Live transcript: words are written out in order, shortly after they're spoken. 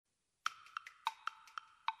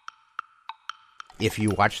if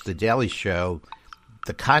you watch The Daily Show,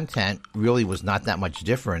 the content really was not that much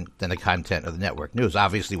different than the content of the network news.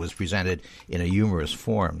 Obviously, it was presented in a humorous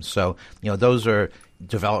form. So, those are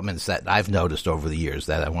developments that I've noticed over the years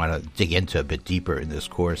that I want to dig into a bit deeper in this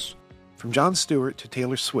course. From Jon Stewart to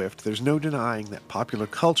Taylor Swift, there's no denying that popular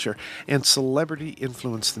culture and celebrity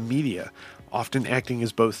influence the media, often acting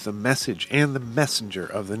as both the message and the messenger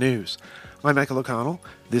of the news. I'm Michael O'Connell.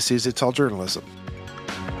 This is It's All Journalism.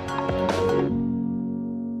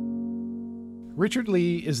 Richard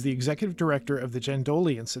Lee is the executive director of the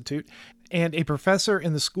Jandoli Institute and a professor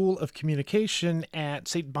in the School of Communication at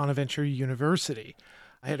St. Bonaventure University.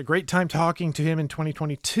 I had a great time talking to him in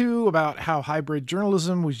 2022 about how hybrid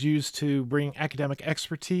journalism was used to bring academic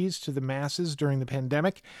expertise to the masses during the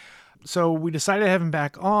pandemic. So we decided to have him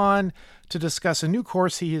back on to discuss a new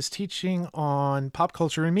course he is teaching on pop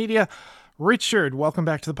culture and media. Richard, welcome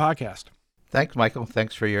back to the podcast. Thanks, Michael.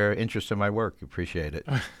 Thanks for your interest in my work. Appreciate it.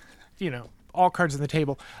 All cards on the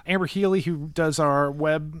table. Amber Healy, who does our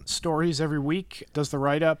web stories every week, does the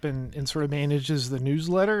write-up and sort of manages the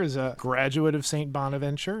newsletter, is a graduate of St.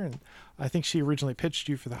 Bonaventure, and I think she originally pitched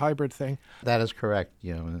you for the hybrid thing. That is correct.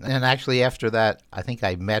 And actually after that, I think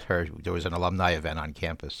I met her. There was an alumni event on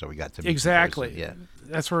campus, so we got to meet. Exactly. Yeah.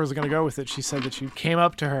 That's where I was going to go with it. She said that you came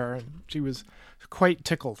up to her, and she was quite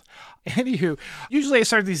tickled. Anywho, usually I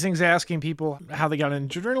start these things asking people how they got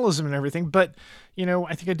into journalism and everything, but,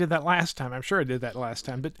 I think I did that last time. I'm sure I did that last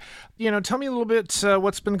time. But, tell me a little bit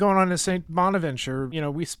what's been going on at St. Bonaventure.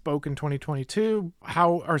 We spoke in 2022.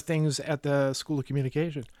 How are things at the School of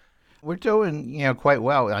Communication? We're doing, quite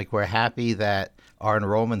well. Like, we're happy that our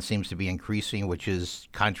enrollment seems to be increasing, which is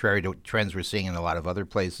contrary to trends we're seeing in a lot of other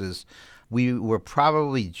places. We were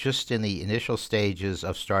probably just in the initial stages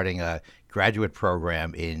of starting a graduate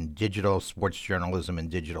program in digital sports journalism and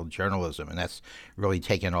digital journalism, and that's really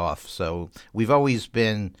taken off. So we've always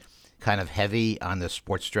been kind of heavy on the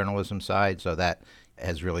sports journalism side, so that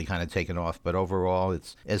has really kind of taken off. But overall,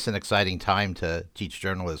 it's an exciting time to teach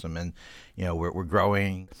journalism, and we're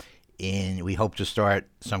growing. We hope to start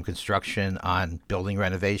some construction on building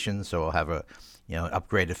renovations, so we'll have an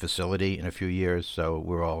upgraded facility in a few years. So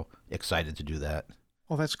we're all excited to do that.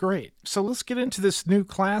 Well, that's great. So let's get into this new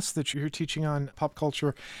class that you're teaching on pop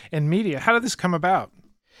culture and media. How did this come about?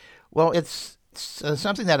 Well, it's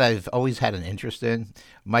something that I've always had an interest in.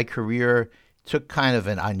 My career took kind of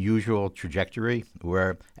an unusual trajectory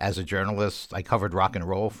where, as a journalist, I covered rock and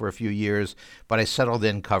roll for a few years, but I settled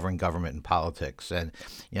in covering government and politics. And,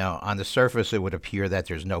 on the surface, it would appear that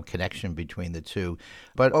there's no connection between the two.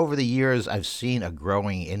 But over the years, I've seen a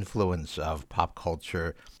growing influence of pop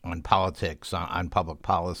culture on politics, on public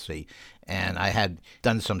policy. And I had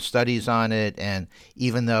done some studies on it. And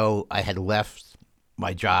even though I had left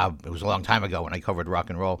my job, it was a long time ago when I covered rock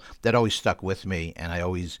and roll, that always stuck with me, and I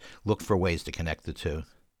always looked for ways to connect the two.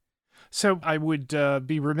 So I would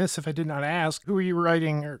be remiss if I did not ask, who are you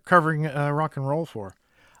writing or covering rock and roll for?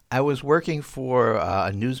 I was working for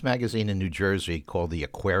a news magazine in New Jersey called the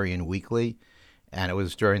Aquarian Weekly, and it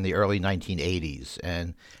was during the early 1980s.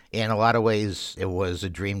 And in a lot of ways, it was a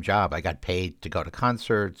dream job. I got paid to go to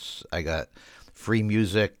concerts. I got free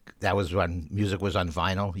music. That was when music was on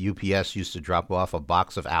vinyl. UPS used to drop off a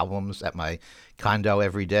box of albums at my condo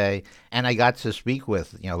every day. And I got to speak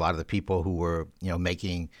with, a lot of the people who were,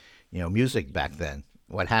 making, music back then.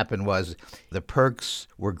 What happened was the perks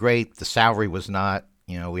were great. The salary was not.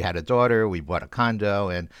 We had a daughter, we bought a condo,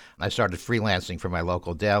 and I started freelancing for my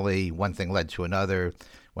local daily. One thing led to another.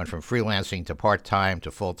 Went from freelancing to part-time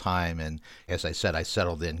to full-time. And as I said, I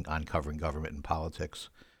settled in on covering government and politics.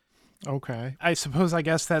 Okay. I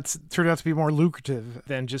guess that's turned out to be more lucrative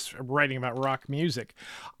than just writing about rock music.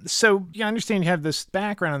 So I understand you have this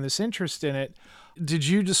background, this interest in it. Did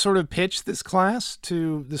you just sort of pitch this class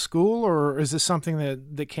to the school, or is this something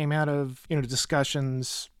that came out of,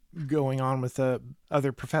 discussions going on with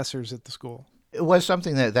other professors at the school? It was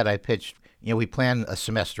something that I pitched. We plan a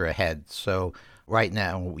semester ahead. So right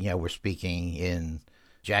now, we're speaking in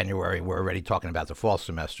January. We're already talking about the fall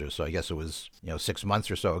semester. So I guess it was, 6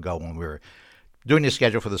 months or so ago when we were doing the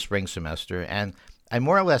schedule for the spring semester. And I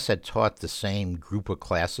more or less had taught the same group of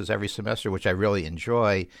classes every semester, which I really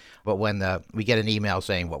enjoy. But when we get an email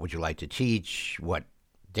saying, what would you like to teach? What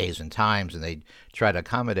days and times? And they try to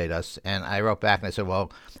accommodate us. And I wrote back and I said,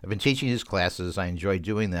 well, I've been teaching these classes. I enjoy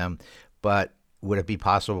doing them. But would it be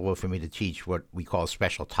possible for me to teach what we call a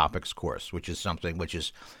special topics course, which is something which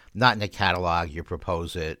is not in a catalog? You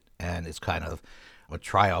propose it, and it's kind of a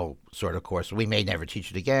trial sort of course. We may never teach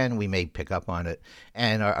it again. We may pick up on it.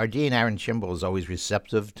 And our dean, Aaron Chimble, is always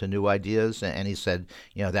receptive to new ideas. And he said,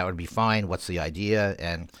 that would be fine. What's the idea?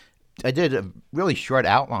 And I did a really short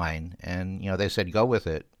outline, and they said go with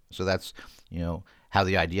it. So that's how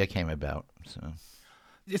the idea came about. So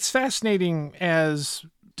it's fascinating as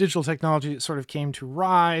digital technology sort of came to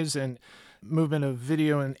rise and movement of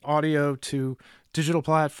video and audio to digital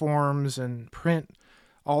platforms and print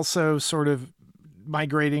also sort of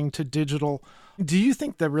migrating to digital. Do you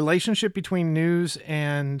think the relationship between news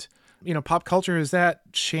and, pop culture, has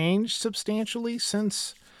that changed substantially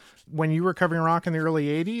since when you were covering rock in the early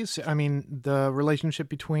 80s? I mean, the relationship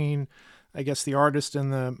between, I guess, the artist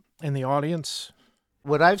and the audience?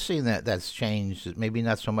 What I've seen that's changed, maybe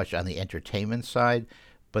not so much on the entertainment side,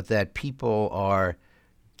 but that people are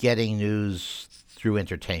getting news through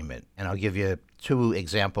entertainment. And I'll give you two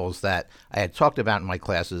examples that I had talked about in my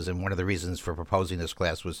classes, and one of the reasons for proposing this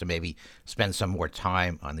class was to maybe spend some more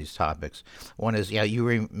time on these topics. One is,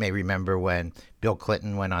 you may remember when Bill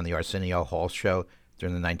Clinton went on the Arsenio Hall show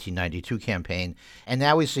during the 1992 campaign, and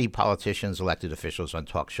now we see politicians, elected officials on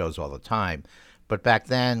talk shows all the time. But back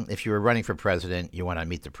then, if you were running for president, you went on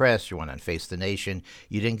Meet the Press, you went on Face the Nation.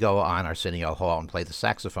 You didn't go on Arsenio Hall and play the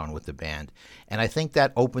saxophone with the band. And I think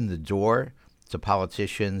that opened the door to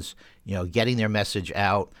politicians, getting their message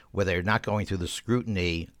out where they're not going through the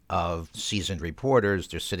scrutiny of seasoned reporters.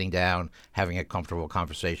 They're sitting down, having a comfortable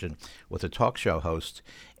conversation with a talk show host.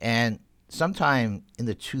 And sometime in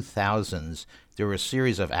the 2000s, there were a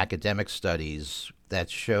series of academic studies that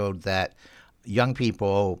showed that young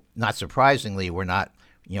people, not surprisingly, were not,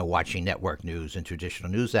 watching network news and traditional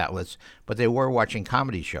news outlets, but they were watching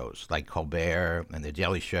comedy shows like Colbert and The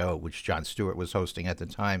Daily Show, which Jon Stewart was hosting at the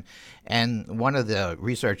time. And one of the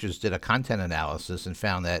researchers did a content analysis and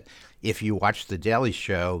found that if you watched The Daily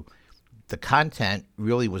Show, the content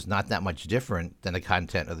really was not that much different than the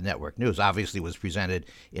content of the network news. Obviously, it was presented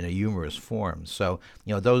in a humorous form. So,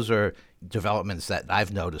 those are developments that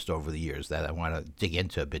I've noticed over the years that I want to dig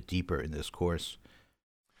into a bit deeper in this course.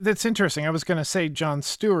 That's interesting. I was going to say Jon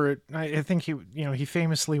Stewart. I think he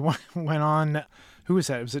famously went on. Who was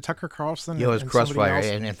that? Was it Tucker Carlson? Yeah, it was Crossfire.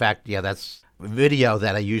 And in fact, that's a video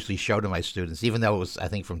that I usually show to my students. Even though it was, I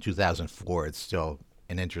think, from 2004, it's still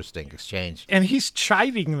an interesting exchange. And he's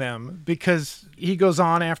chiding them because he goes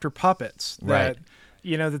on after puppets that,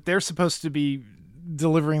 right. That they're supposed to be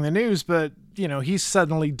delivering the news, but, he's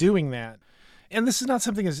suddenly doing that. And this is not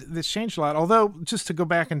something that's changed a lot. Although, just to go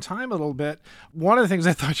back in time a little bit, one of the things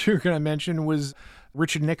I thought you were going to mention was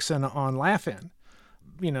Richard Nixon on Laugh-In.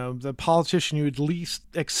 The politician you would least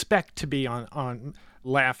expect to be on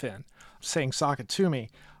Laugh-In, saying "sock it to me."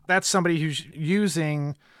 That's somebody who's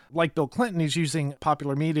using, like Bill Clinton, he's using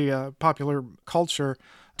popular media, popular culture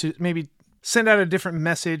to maybe send out a different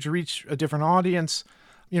message, reach a different audience.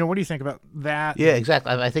 What do you think about that? Yeah,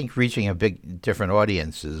 exactly. I think reaching a big different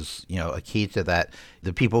audience is, a key to that.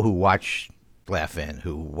 The people who watch Laugh-In,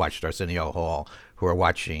 who watched Arsenio Hall, who are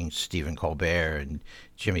watching Stephen Colbert and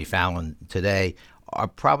Jimmy Fallon today are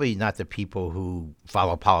probably not the people who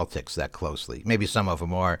follow politics that closely. Maybe some of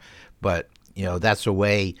them are, but, that's a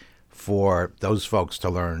way for those folks to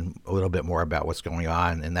learn a little bit more about what's going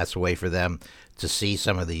on, and that's a way for them to see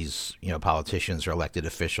some of these, politicians or elected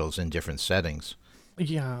officials in different settings.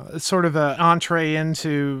 Yeah, it's sort of an entree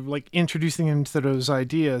into introducing them to those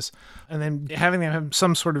ideas and then having them have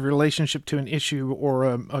some sort of relationship to an issue or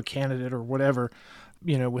a candidate or whatever,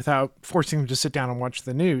 without forcing them to sit down and watch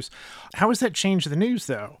the news. How has that changed the news,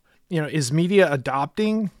 though? Is media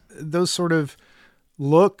adopting those sort of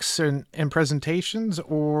looks and presentations,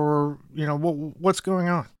 or, what's going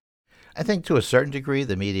on? I think to a certain degree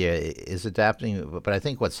the media is adapting, but I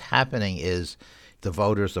think what's happening is the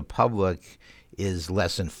voters, the public, is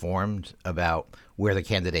less informed about where the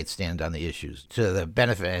candidates stand on the issues. To the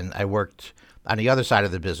benefit, and I worked on the other side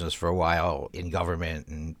of the business for a while in government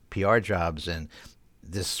and PR jobs, and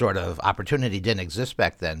this sort of opportunity didn't exist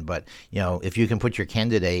back then. But, if you can put your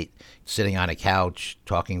candidate sitting on a couch,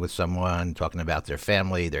 talking with someone, talking about their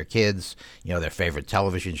family, their kids, their favorite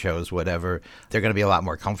television shows, whatever, they're going to be a lot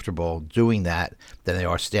more comfortable doing that than they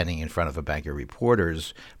are standing in front of a bank of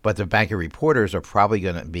reporters. But the bank of reporters are probably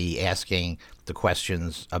going to be asking the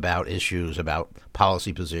questions about issues, about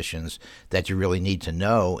policy positions that you really need to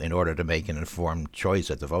know in order to make an informed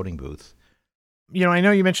choice at the voting booth. I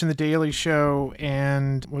know you mentioned The Daily Show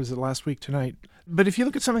and, what was it, Last Week Tonight? But if you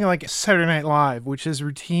look at something like Saturday Night Live, which has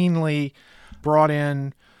routinely brought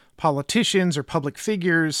in politicians or public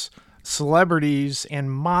figures, celebrities,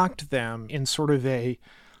 and mocked them in sort of a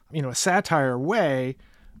satire way,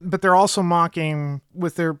 but they're also mocking,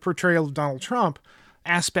 with their portrayal of Donald Trump,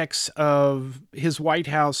 aspects of his White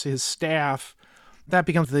House, his staff. That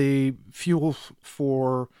becomes the fuel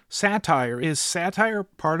for satire. Is satire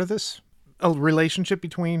part of this? a relationship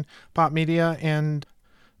between pop media and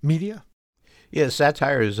media? Yeah,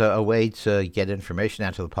 satire is a way to get information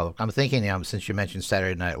out to the public. I'm thinking, since you mentioned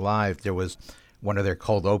Saturday Night Live, there was one of their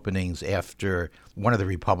cold openings after one of the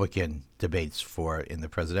Republican debates in the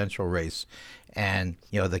presidential race. And,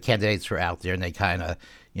 the candidates were out there and they kind of,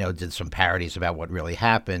 did some parodies about what really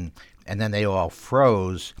happened. And then they all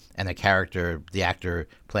froze, and the actor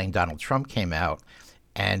playing Donald Trump came out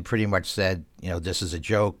and pretty much said, this is a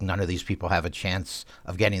joke. None of these people have a chance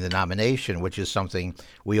of getting the nomination, which is something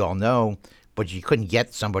we all know. But you couldn't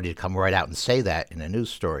get somebody to come right out and say that in a news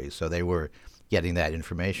story. So they were getting that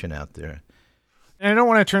information out there. And I don't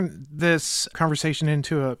want to turn this conversation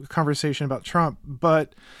into a conversation about Trump,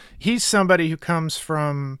 but he's somebody who comes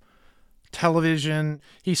from television.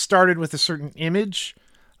 He started with a certain image,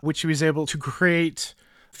 which he was able to create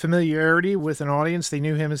familiarity with an audience. They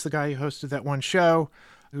knew him as the guy who hosted that one show,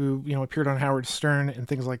 who, appeared on Howard Stern and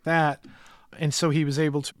things like that. And so he was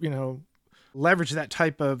able to, leverage that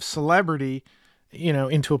type of celebrity,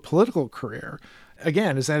 into a political career.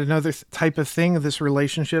 Again, is that another type of thing, this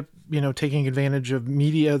relationship, taking advantage of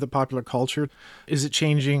media, the popular culture? Is it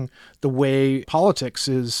changing the way politics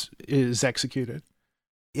is executed?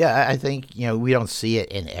 Yeah, I think, we don't see it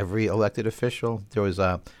in every elected official. There was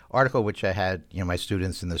a article which I had, my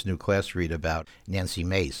students in this new class read about Nancy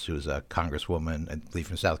Mace, who's a congresswoman, I believe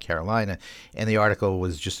from South Carolina. And the article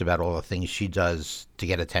was just about all the things she does to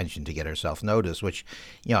get attention, to get herself noticed, which,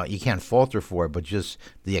 you can't fault her for, but just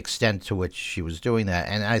the extent to which she was doing that.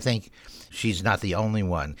 And I think she's not the only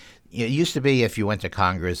one. It used to be if you went to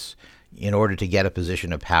Congress, in order to get a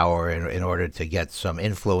position of power, in order to get some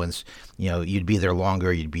influence, you'd be there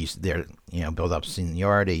longer, you'd be there, build up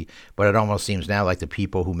seniority. But it almost seems now like the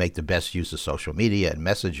people who make the best use of social media and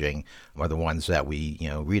messaging are the ones that we,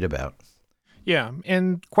 read about. Yeah,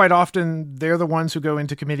 and quite often they're the ones who go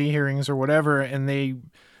into committee hearings or whatever, and they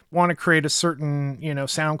want to create a certain,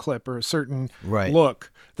 sound clip or a certain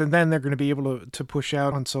look, then they're going to be able to push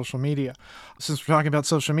out on social media. Since we're talking about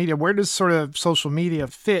social media, where does sort of social media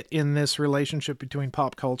fit in this relationship between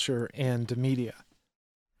pop culture and media?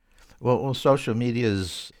 Well, social media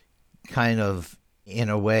is kind of, in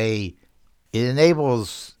a way, it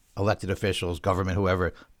enables elected officials, government,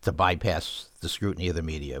 whoever, to bypass the scrutiny of the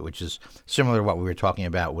media, which is similar to what we were talking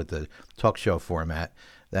about with the talk show format,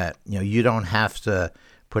 that, you don't have to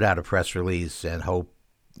put out a press release and hope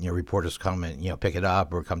reporters come and pick it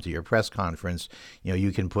up or come to your press conference.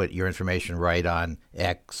 You can put your information right on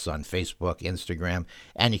X, on Facebook, Instagram,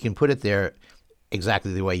 and you can put it there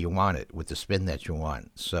exactly the way you want it, with the spin that you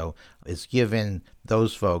want. So it's given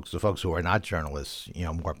those folks, the folks who are not journalists,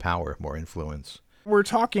 more power, more influence. We're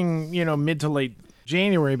talking, mid to late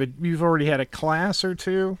January, but you've already had a class or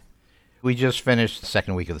two? We just finished the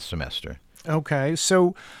second week of the semester. Okay.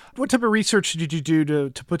 So what type of research did you do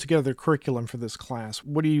to put together a curriculum for this class?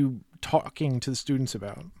 What are you talking to the students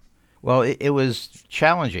about? Well, it was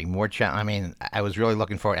challenging, I mean, I was really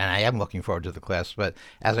looking forward, and I am looking forward to the class, but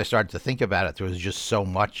as I started to think about it, there was just so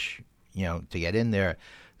much, to get in there.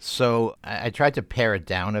 So I tried to pare it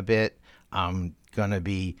down a bit. I'm going to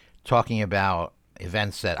be talking about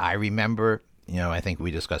events that I remember. I think we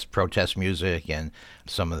discussed protest music and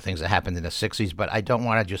some of the things that happened in the 60s, but I don't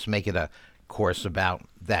want to just make it a course about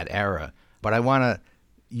that era. But I want to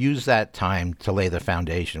use that time to lay the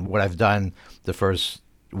foundation. What I've done the first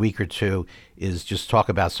week or two is just talk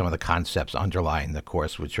about some of the concepts underlying the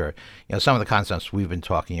course, which are, some of the concepts we've been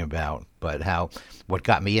talking about, but what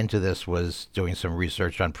got me into this was doing some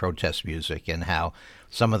research on protest music and how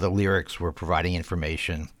some of the lyrics were providing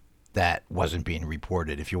information that wasn't being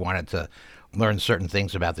reported. If you wanted to learn certain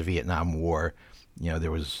things about the Vietnam War,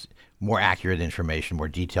 there was more accurate information, more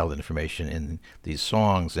detailed information in these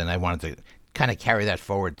songs. And I wanted to kind of carry that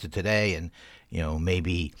forward to today and,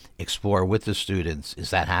 maybe explore with the students, is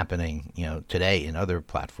that happening, today in other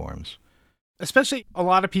platforms? Especially a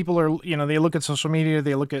lot of people are, they look at social media,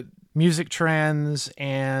 they look at music trends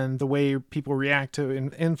and the way people react to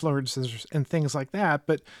influencers and things like that.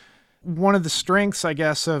 But one of the strengths, I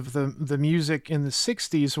guess, of the music in the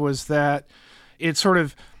 60s was that it sort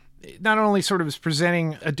of not only sort of was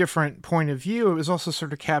presenting a different point of view, it was also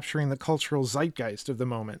sort of capturing the cultural zeitgeist of the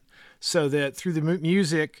moment. So that through the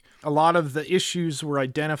music, a lot of the issues were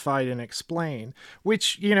identified and explained,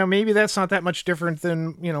 which, maybe that's not that much different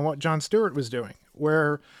than, what Jon Stewart was doing,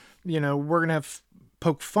 where, we're going to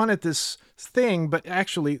poke fun at this thing, but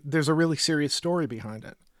actually there's a really serious story behind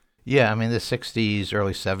it. Yeah, I mean, the 60s,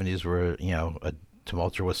 early 70s were, a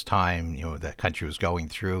tumultuous time, that country was going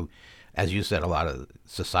through. As you said, a lot of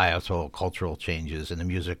societal, cultural changes, and the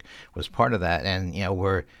music was part of that. And,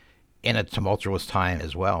 we're in a tumultuous time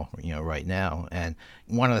as well, right now. And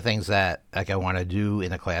one of the things that I want to do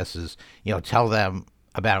in the class is, tell them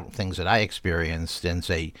about things that I experienced and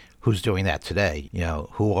say, who's doing that today?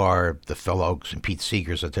 Who are the Phil Oaks and Pete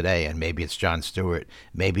Seegers of today? And maybe it's Jon Stewart.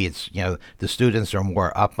 Maybe it's, the students are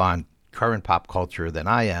more up on current pop culture than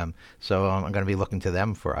I am. So I'm going to be looking to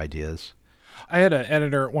them for ideas. I had an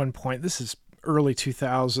editor at one point, this is early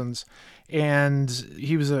 2000s, and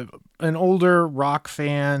he was an older rock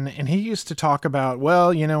fan, and he used to talk about,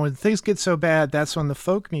 well, when things get so bad, that's when the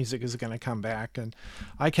folk music is going to come back. And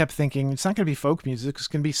I kept thinking, it's not going to be folk music, it's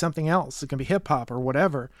going to be something else. It's going to be hip hop or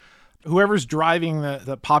whatever. Whoever's driving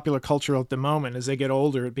the popular culture at the moment, as they get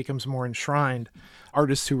older, it becomes more enshrined.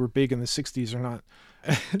 Artists who were big in the 60s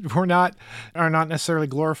are not necessarily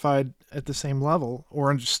glorified at the same level or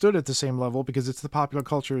understood at the same level because it's the popular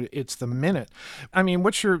culture, it's the minute. I mean,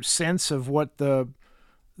 what's your sense of what the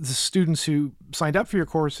students who signed up for your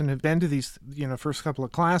course and have been to these, first couple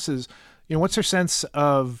of classes, what's their sense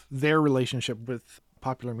of their relationship with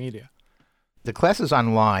popular media? The class is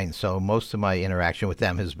online, so most of my interaction with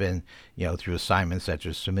them has been, through assignments that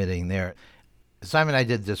they're submitting there. Assignment I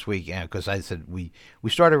did this week, because I said we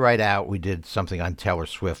started right out. We did something on Taylor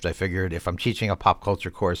Swift. I figured if I'm teaching a pop culture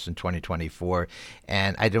course in 2024,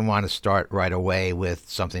 and I didn't want to start right away with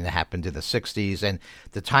something that happened in the 60s, and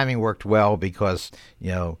the timing worked well because,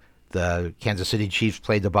 the Kansas City Chiefs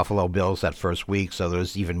played the Buffalo Bills that first week, so there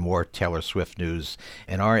was even more Taylor Swift news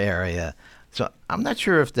in our area. So I'm not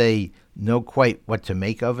sure if they know quite what to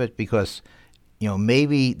make of it because,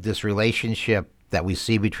 maybe this relationship that we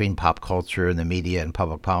see between pop culture and the media and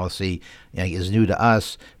public policy is new to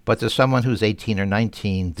us. But to someone who's 18 or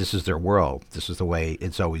 19, this is their world. This is the way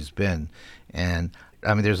it's always been. And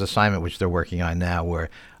there's an assignment which they're working on now where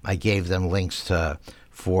I gave them links to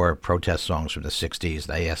 4 protest songs from the 60s.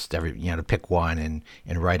 I asked to pick one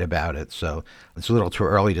and write about it. So it's a little too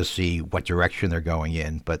early to see what direction they're going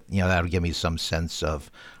in, but that'll give me some sense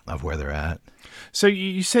of where they're at. So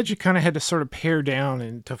you said you kind of had to sort of pare down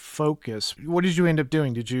and to focus. What did you end up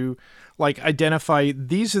doing? Did you identify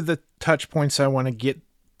these are the touch points I want to get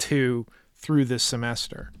to through this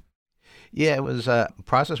semester? Yeah, it was a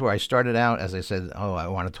process where I started out, as I said, I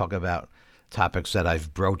want to talk about topics that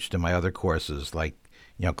I've broached in my other courses, like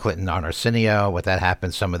Clinton on Arsenio, what that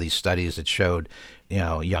happened, some of these studies that showed,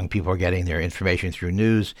 young people are getting their information through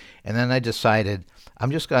news. And then I decided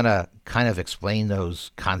I'm just going to kind of explain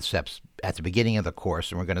those concepts at the beginning of the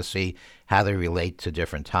course, and we're going to see how they relate to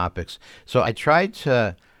different topics. So I tried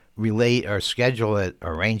to relate or schedule it,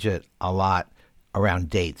 arrange it a lot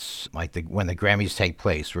around dates, like when the Grammys take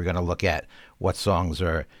place. We're going to look at what songs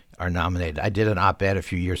are nominated. I did an op-ed a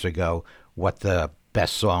few years ago, what the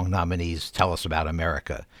best song nominees tell us about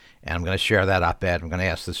America. And I'm going to share that op-ed. I'm going to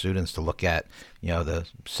ask the students to look at, the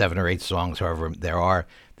 7 or 8 songs, however there are,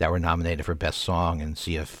 that were nominated for best song and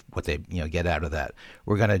see what they, get out of that.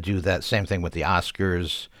 We're going to do that same thing with the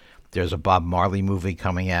Oscars. There's a Bob Marley movie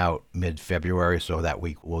coming out mid-February, so that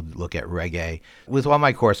week we'll look at reggae. With all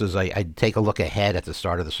my courses, I take a look ahead at the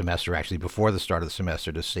start of the semester, actually before the start of the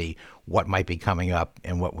semester, to see what might be coming up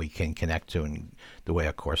and what we can connect to in the way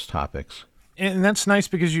of course topics. And that's nice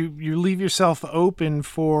because you leave yourself open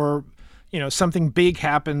for, something big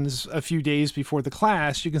happens a few days before the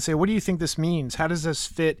class. You can say, what do you think this means? How does this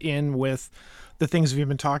fit in with the things we've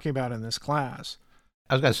been talking about in this class?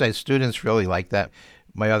 I was going to say students really like that.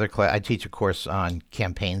 My other class, I teach a course on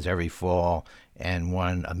campaigns every fall and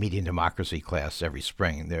a media and democracy class every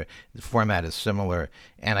spring. The format is similar.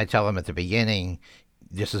 And I tell them at the beginning,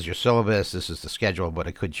 this is your syllabus, this is the schedule, but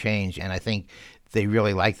it could change. And I think they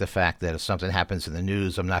really like the fact that if something happens in the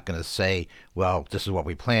news, I'm not going to say, well, this is what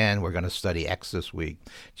we plan. We're going to study X this week.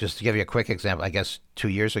 Just to give you a quick example, I guess 2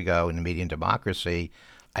 years ago in the media and democracy,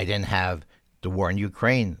 I didn't have the war in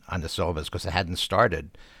Ukraine on the syllabus because it hadn't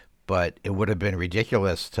started. But it would have been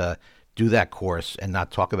ridiculous to do that course and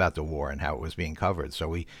not talk about the war and how it was being covered. So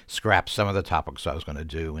we scrapped some of the topics I was going to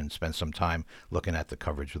do and spend some time looking at the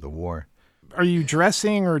coverage of the war. Are you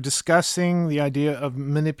addressing or discussing the idea of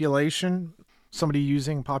manipulation? Somebody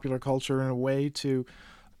using popular culture in a way to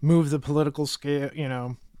move the political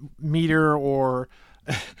scale, meter, or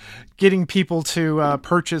getting people to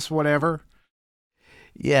purchase whatever?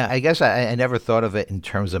 Yeah, I guess I never thought of it in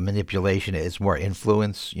terms of manipulation. It's more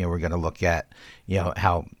influence. We're going to look at,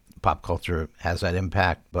 how pop culture has that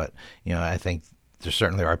impact. But, I think there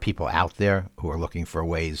certainly are people out there who are looking for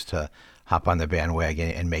ways to hop on the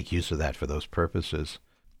bandwagon and make use of that for those purposes.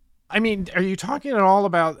 I mean, are you talking at all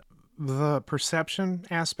about the perception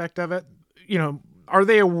aspect of it? Are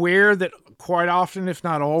they aware that quite often, if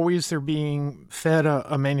not always, they're being fed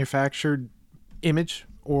a manufactured image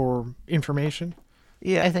or information?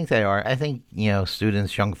 Yeah, I think they are. I think,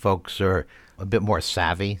 students, young folks are a bit more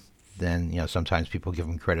savvy than, sometimes people give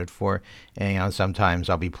them credit for. And, sometimes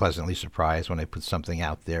I'll be pleasantly surprised when I put something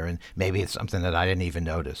out there, and maybe it's something that I didn't even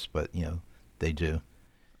notice, but, they do.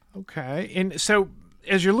 Okay. And so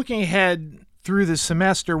as you're looking ahead through the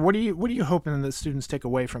semester, what are you hoping that students take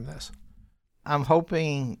away from this? I'm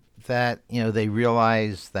hoping that, they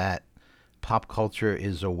realize that pop culture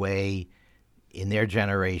is a way in their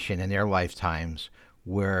generation, in their lifetimes,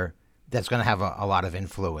 where that's going to have a lot of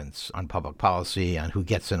influence on public policy, on who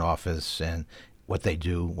gets in office and what they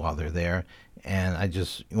do while they're there. And I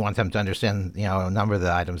just want them to understand, a number of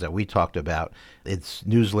the items that we talked about. It's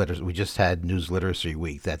newsletters. We just had News Literacy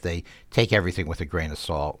Week, that they take everything with a grain of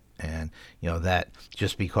salt. And, that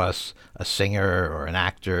just because a singer or an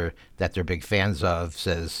actor that they're big fans of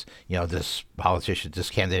says, this politician, this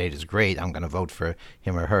candidate is great, I'm going to vote for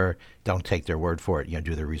him or her, don't take their word for it.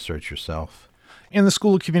 Do the research yourself. In the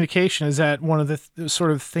School of Communication, is that one of the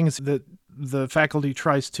sort of things that the faculty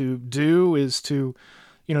tries to do, is to,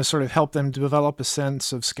 sort of help them develop a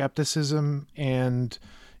sense of skepticism and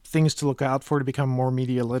things to look out for to become more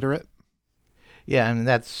media literate? Yeah, and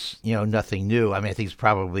that's, nothing new. I mean, I think it's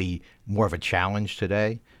probably more of a challenge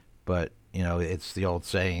today, but, it's the old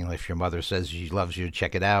saying, if your mother says she loves you,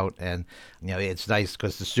 check it out. And, it's nice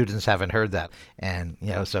because the students haven't heard that. And,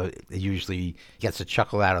 so it usually gets a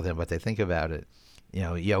chuckle out of them, but they think about it.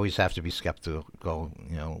 You always have to be skeptical,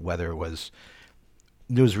 whether it was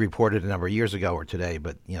news reported a number of years ago or today.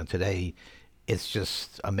 But, today it's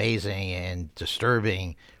just amazing and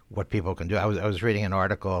disturbing what people can do. I was reading an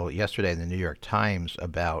article yesterday in the New York Times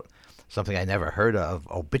about something I never heard of,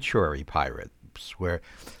 obituary pirates, where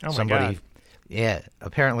somebody,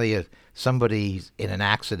 apparently if somebody's in an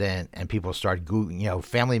accident and people start Googling,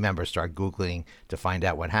 family members start Googling to find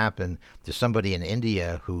out what happened, there's somebody in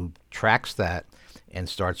India who tracks that and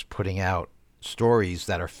starts putting out stories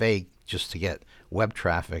that are fake just to get web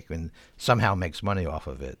traffic and somehow makes money off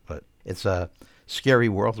of it. But it's a scary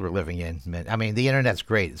world we're living in. I mean, the internet's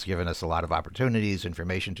great. It's given us a lot of opportunities,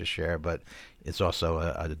 information to share, but it's also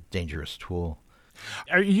a dangerous tool.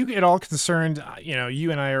 Are you at all concerned,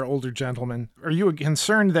 you and I are older gentlemen, are you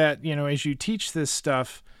concerned that, as you teach this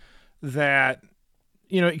stuff, that,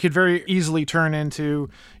 it could very easily turn into,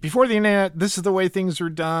 before the internet, this is the way things were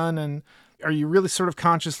done, and are you really sort of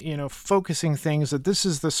conscious, focusing things that this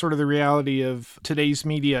is the sort of the reality of today's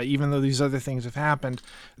media, even though these other things have happened?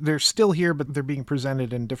 They're still here, but they're being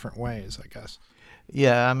presented in different ways, I guess.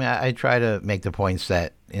 Yeah, I mean, I try to make the points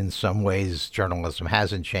that in some ways journalism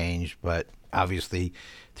hasn't changed, but obviously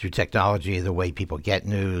through technology, the way people get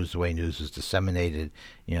news, the way news is disseminated,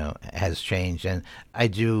 has changed. And I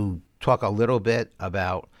do talk a little bit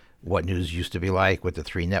about what news used to be like with the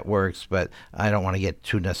three networks, but I don't want to get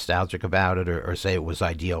too nostalgic about it or say it was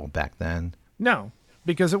ideal back then. No,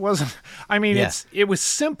 because it wasn't. I mean, it was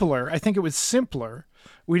simpler. I think it was simpler.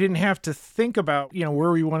 We didn't have to think about,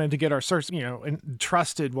 where we wanted to get our source, and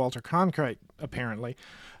trusted Walter Cronkite, apparently.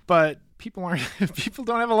 But people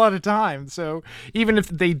don't have a lot of time. So even if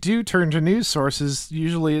they do turn to news sources,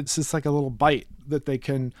 usually it's just like a little bite that they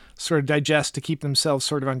can sort of digest to keep themselves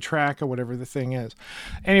sort of on track or whatever the thing is.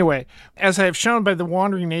 Anyway, as I have shown by the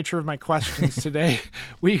wandering nature of my questions today,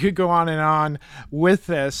 we could go on and on with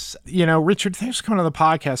this. Richard, thanks for coming on the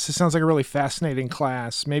podcast. This sounds like a really fascinating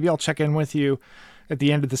class. Maybe I'll check in with you at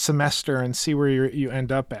the end of the semester and see where you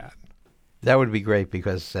end up at. That would be great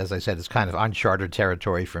because, as I said, it's kind of uncharted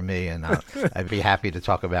territory for me, and I'd be happy to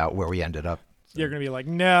talk about where we ended up. So. You're going to be like,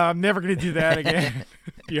 no, I'm never going to do that again.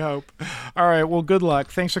 You hope. All right, well, good luck.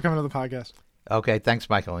 Thanks for coming to the podcast. Okay, thanks,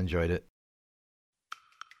 Michael. Enjoyed it.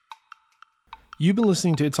 You've been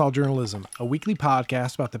listening to It's All Journalism, a weekly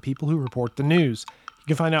podcast about the people who report the news. You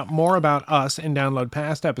can find out more about us and download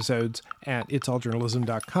past episodes at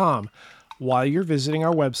itsalljournalism.com. While you're visiting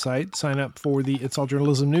our website, sign up for the It's All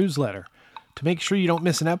Journalism newsletter. To make sure you don't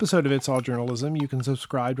miss an episode of It's All Journalism, you can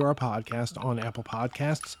subscribe to our podcast on Apple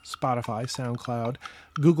Podcasts, Spotify, SoundCloud,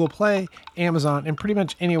 Google Play, Amazon, and pretty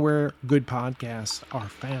much anywhere good podcasts are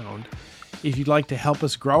found. If you'd like to help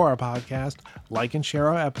us grow our podcast, like and share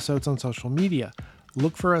our episodes on social media.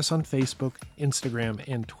 Look for us on Facebook, Instagram,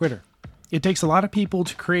 and Twitter. It takes a lot of people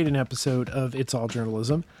to create an episode of It's All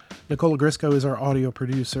Journalism. Nicola Grisco is our audio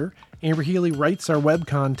producer. Amber Healy writes our web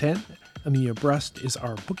content. Amelia Brust is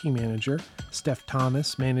our booking manager. Steph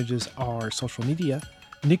Thomas manages our social media.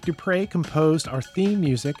 Nick Dupre composed our theme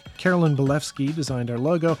music. Carolyn Belevsky designed our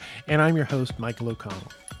logo. And I'm your host, Michael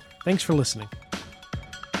O'Connell. Thanks for listening.